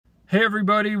Hey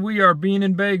everybody, we are Bean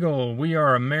and Bagel. We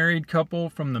are a married couple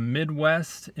from the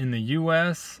Midwest in the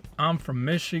US. I'm from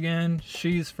Michigan,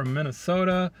 she's from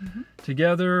Minnesota.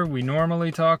 Together, we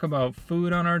normally talk about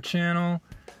food on our channel.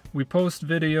 We post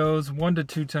videos 1 to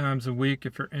 2 times a week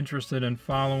if you're interested in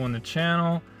following the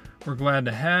channel. We're glad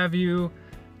to have you.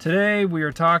 Today, we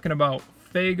are talking about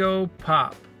Faygo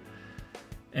Pop.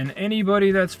 And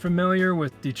anybody that's familiar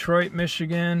with Detroit,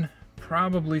 Michigan,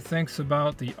 probably thinks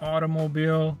about the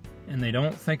automobile and they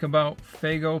don't think about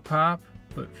Faygo Pop,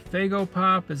 but Faygo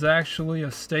Pop is actually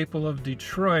a staple of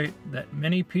Detroit that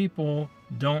many people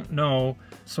don't know.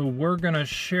 So we're gonna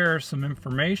share some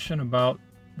information about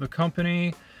the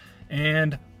company,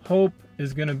 and Hope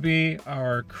is gonna be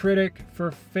our critic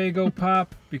for Faygo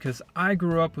Pop because I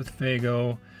grew up with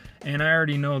Faygo and I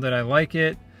already know that I like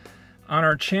it. On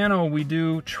our channel, we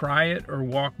do try it or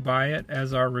walk by it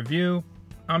as our review.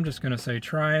 I'm just gonna say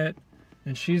try it.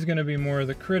 And she's going to be more of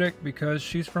the critic because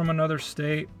she's from another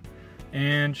state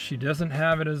and she doesn't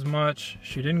have it as much.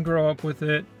 She didn't grow up with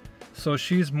it. So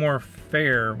she's more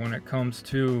fair when it comes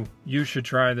to you should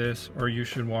try this or you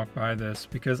should walk by this,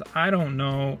 because I don't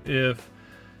know if,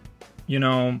 you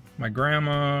know, my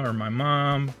grandma or my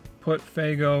mom put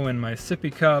Faygo in my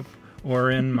sippy cup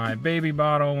or in my baby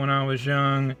bottle when I was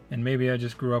young, and maybe I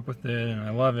just grew up with it and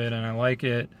I love it and I like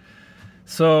it.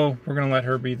 So we're going to let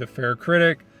her be the fair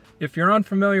critic. If you're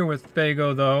unfamiliar with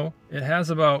Faygo though, it has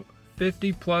about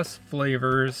 50 plus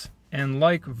flavors, and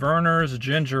like Verner's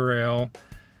ginger ale,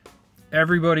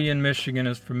 everybody in Michigan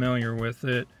is familiar with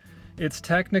it. It's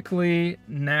technically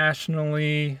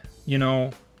nationally,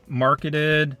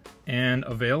 marketed and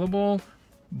available,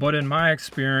 but in my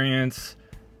experience,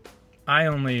 I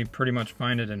only pretty much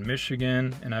find it in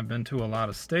Michigan, and I've been to a lot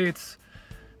of states.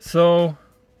 So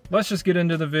let's just get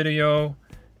into the video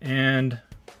and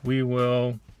we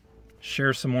will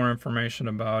share some more information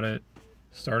about it,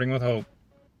 starting with Hope.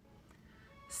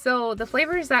 So the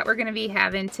flavors that we're going to be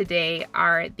having today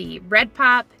are the Red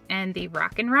Pop and the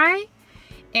Rock Rye.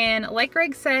 And like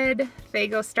Greg said,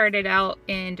 Faygo started out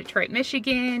in Detroit,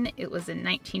 Michigan. It was in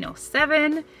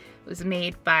 1907. It was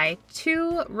made by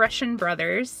 2 Russian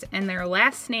brothers, and their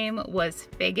last name was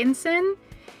Fagenson.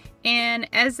 And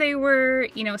as they were,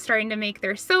 starting to make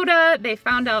their soda, they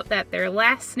found out that their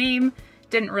last name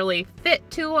didn't really fit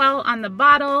too well on the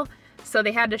bottle, so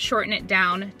they had to shorten it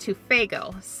down to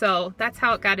Faygo. So that's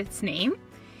how it got its name.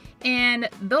 And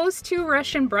those 2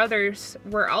 Russian brothers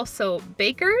were also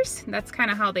bakers. That's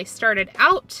kind of how they started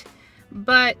out.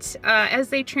 But as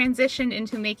they transitioned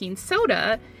into making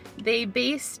soda, they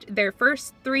based their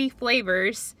first 3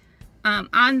 flavors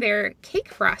on their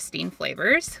cake frosting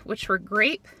flavors, which were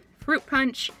grape, fruit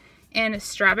punch, and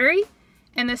strawberry.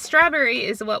 And the strawberry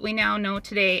is what we now know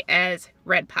today as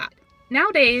Red Pop.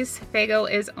 Nowadays, Faygo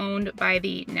is owned by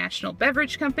the National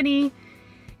Beverage Company,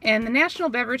 and the National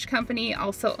Beverage Company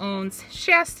also owns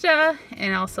Shasta,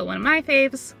 and also one of my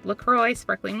faves, LaCroix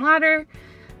Sparkling Water.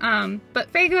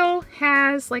 But Faygo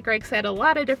has, like Greg said, a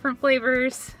lot of different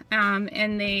flavors,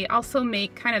 and they also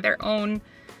make kind of their own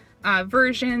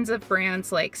versions of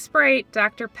brands like Sprite,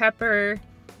 Dr. Pepper,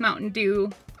 Mountain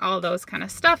Dew, all those kind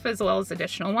of stuff, as well as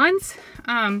additional ones.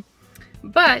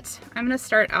 But I'm gonna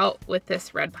start out with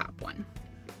this Red Pop one.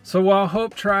 So while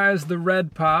Hope tries the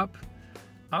Red Pop,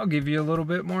 I'll give you a little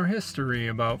bit more history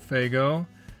about Faygo.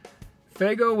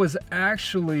 Faygo was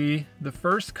actually the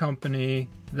first company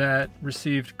that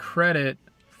received credit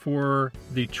for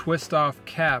the twist-off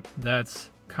cap that's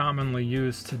commonly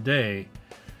used today.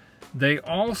 They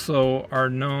also are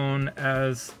known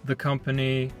as the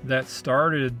company that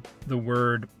started the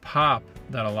word pop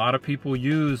that a lot of people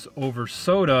use over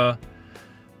soda,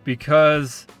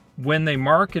 because when they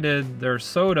marketed their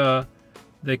soda,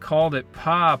 they called it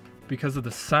pop because of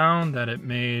the sound that it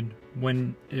made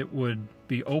when it would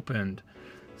be opened.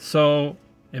 So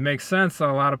it makes sense that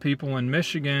a lot of people in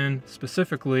Michigan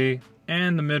specifically,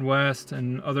 and the Midwest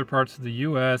and other parts of the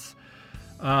US,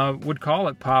 would call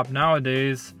it pop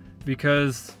nowadays,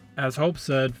 because as Hope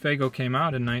said, Faygo came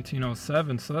out in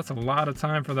 1907, so that's a lot of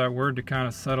time for that word to kind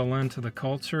of settle into the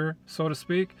culture, so to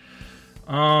speak.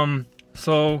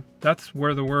 So that's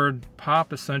where the word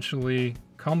pop essentially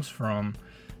comes from.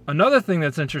 Another thing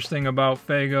that's interesting about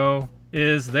Faygo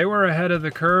is they were ahead of the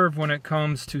curve when it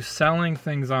comes to selling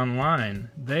things online.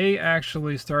 They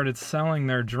actually started selling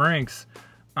their drinks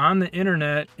on the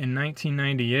internet in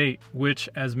 1998, which,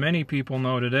 as many people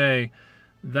know today,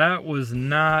 that was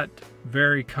not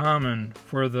very common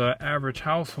for the average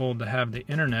household to have the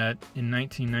internet in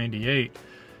 1998.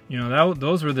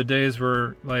 Those were the days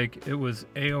where, like, it was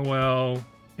AOL,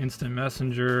 Instant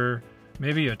Messenger,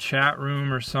 maybe a chat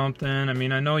room or something. I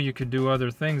mean, I know you could do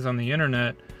other things on the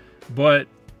internet, but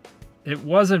it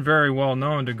wasn't very well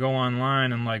known to go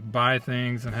online and like buy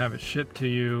things and have it shipped to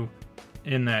you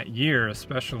in that year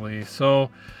especially. So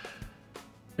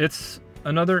it's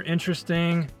another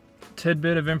interesting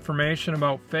tidbit of information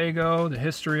about Faygo, the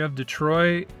history of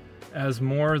Detroit, as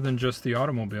more than just the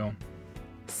automobile.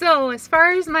 So as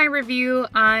far as my review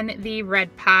on the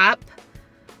Red Pop,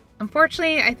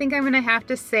 unfortunately I think I'm gonna have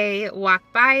to say walk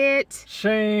by it.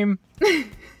 Shame.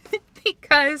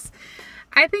 Because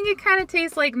I think it kind of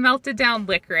tastes like melted down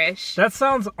licorice. That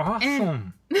sounds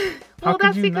awesome. Well,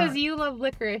 that's because you love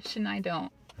licorice and I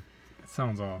don't. That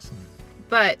sounds awesome.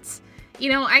 But, you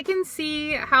know, I can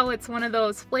see how it's one of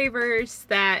those flavors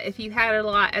that if you had it a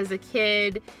lot as a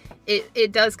kid,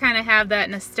 it does kind of have that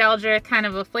nostalgia kind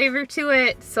of a flavor to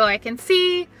it. So I can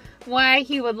see why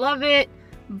he would love it.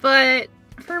 But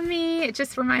for me, it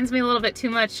just reminds me a little bit too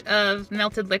much of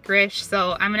melted licorice.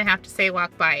 So I'm going to have to say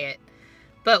walk by it.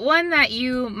 But one that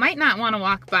you might not want to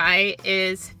walk by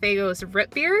is Faygo's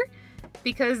root beer,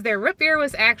 because their root beer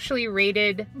was actually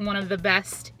rated one of the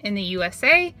best in the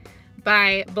USA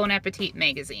by Bon Appetit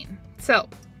magazine. So,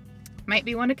 might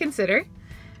be one to consider.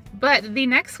 But the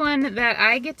next one that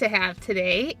I get to have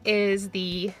today is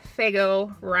the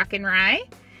Faygo Rock Rye.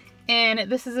 And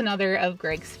this is another of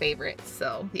Greg's favorites,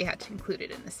 so we had to include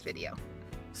it in this video.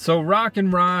 So Rock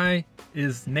Rye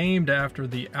is named after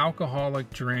the alcoholic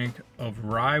drink of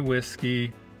rye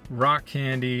whiskey, rock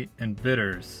candy, and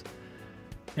bitters.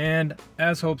 And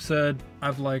as Hope said,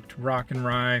 I've liked Rock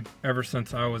Rye ever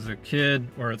since I was a kid,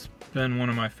 or it's been one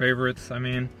of my favorites, I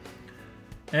mean.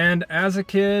 And as a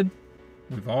kid,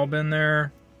 we've all been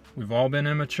there, we've all been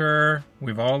immature,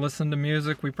 we've all listened to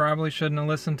music we probably shouldn't have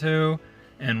listened to,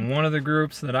 and one of the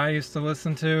groups that I used to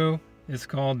listen to is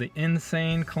called the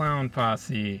Insane Clown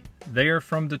Posse. They are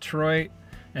from Detroit,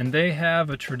 and they have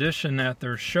a tradition at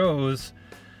their shows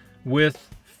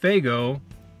with Faygo.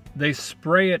 They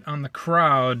spray it on the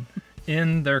crowd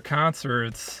in their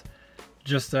concerts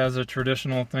just as a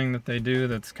traditional thing that they do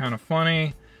that's kind of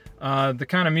funny. The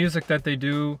kind of music that they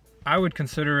do, I would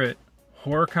consider it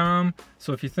horror-com.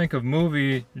 So if you think of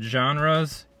movie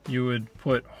genres, you would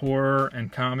put horror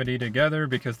and comedy together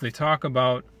because they talk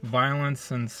about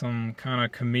violence in some kind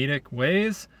of comedic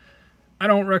ways. I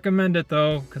don't recommend it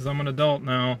though, because I'm an adult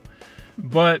now.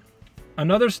 But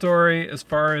another story as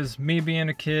far as me being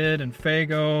a kid and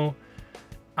Faygo,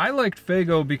 I liked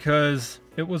Faygo because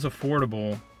it was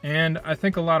affordable. And I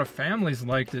think a lot of families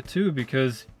liked it too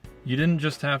because you didn't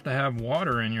just have to have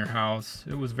water in your house.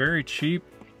 It was very cheap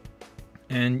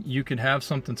and you could have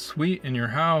something sweet in your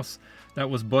house that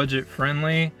was budget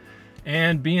friendly.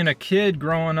 And being a kid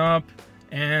growing up,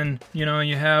 and you know,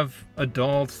 you have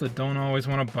adults that don't always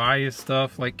want to buy you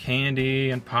stuff like candy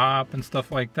and pop and stuff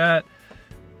like that.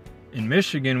 In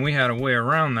Michigan, we had a way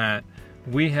around that.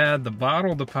 We had the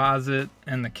bottle deposit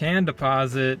and the can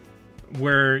deposit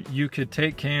where you could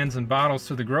take cans and bottles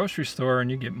to the grocery store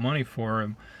and you get money for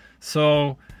them.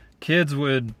 So kids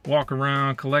would walk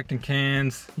around collecting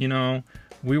cans, you know.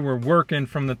 We were working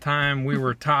from the time we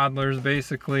were toddlers,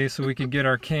 basically, so we could get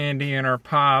our candy and our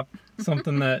pop,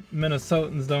 something that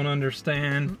Minnesotans don't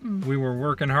understand. We were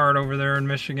working hard over there in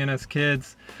Michigan as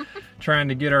kids, trying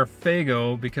to get our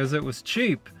Faygo because it was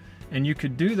cheap. And you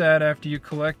could do that after you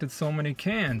collected so many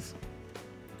cans.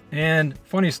 And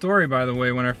funny story, by the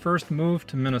way, when I first moved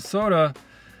to Minnesota,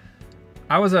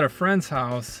 I was at a friend's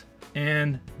house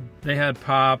and they had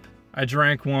pop. I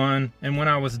drank one, and when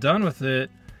I was done with it,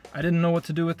 I didn't know what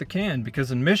to do with the can,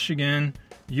 because in Michigan,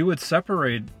 you would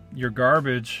separate your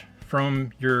garbage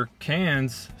from your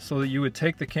cans so that you would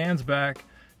take the cans back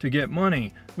to get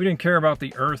money. We didn't care about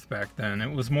the earth back then.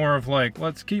 It was more of like,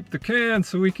 let's keep the cans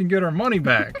so we can get our money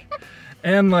back.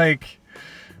 And like,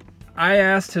 I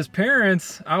asked his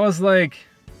parents, I was like,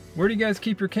 where do you guys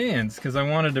keep your cans? Because I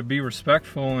wanted to be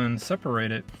respectful and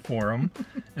separate it for them.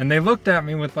 And they looked at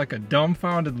me with like a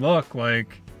dumbfounded look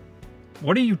like,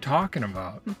 what are you talking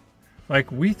about?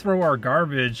 Like, we throw our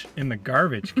garbage in the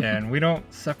garbage can. We don't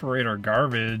separate our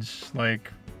garbage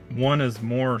like one is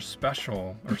more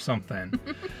special or something.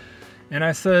 And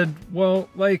I said, well,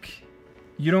 like,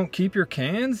 you don't keep your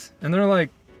cans? And they're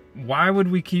like, why would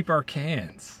we keep our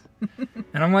cans?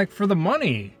 And I'm like, for the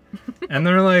money. And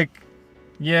they're like,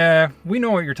 yeah, we know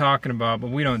what you're talking about,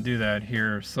 but we don't do that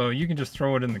here. So you can just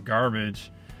throw it in the garbage.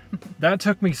 That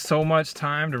took me so much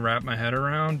time to wrap my head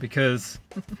around because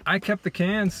I kept the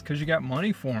cans because you got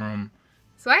money for them.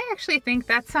 So I actually think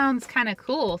that sounds kind of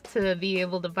cool to be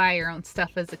able to buy your own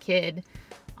stuff as a kid.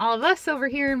 all of us over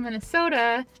here in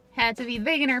Minnesota had to be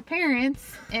begging our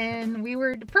parents, and we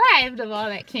were deprived of all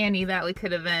that candy that we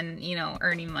could have been, you know,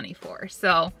 earning money for.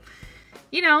 So,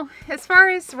 you know, as far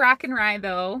as Rock and Rye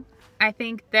though, I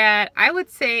think that I would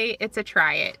say it's a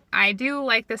try it. I do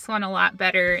like this one a lot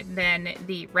better than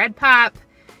the Red Pop.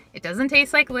 It doesn't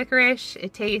taste like licorice.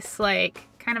 It tastes like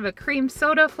kind of a cream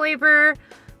soda flavor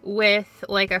with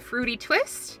like a fruity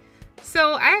twist.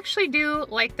 So I actually do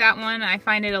like that one. I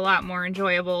find it a lot more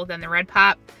enjoyable than the Red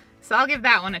Pop. So I'll give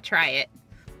that one a try it.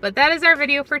 But that is our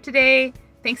video for today.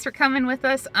 Thanks for coming with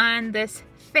us on this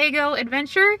Faygo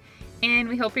adventure, and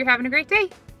we hope you're having a great day.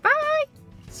 Bye!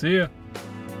 See ya!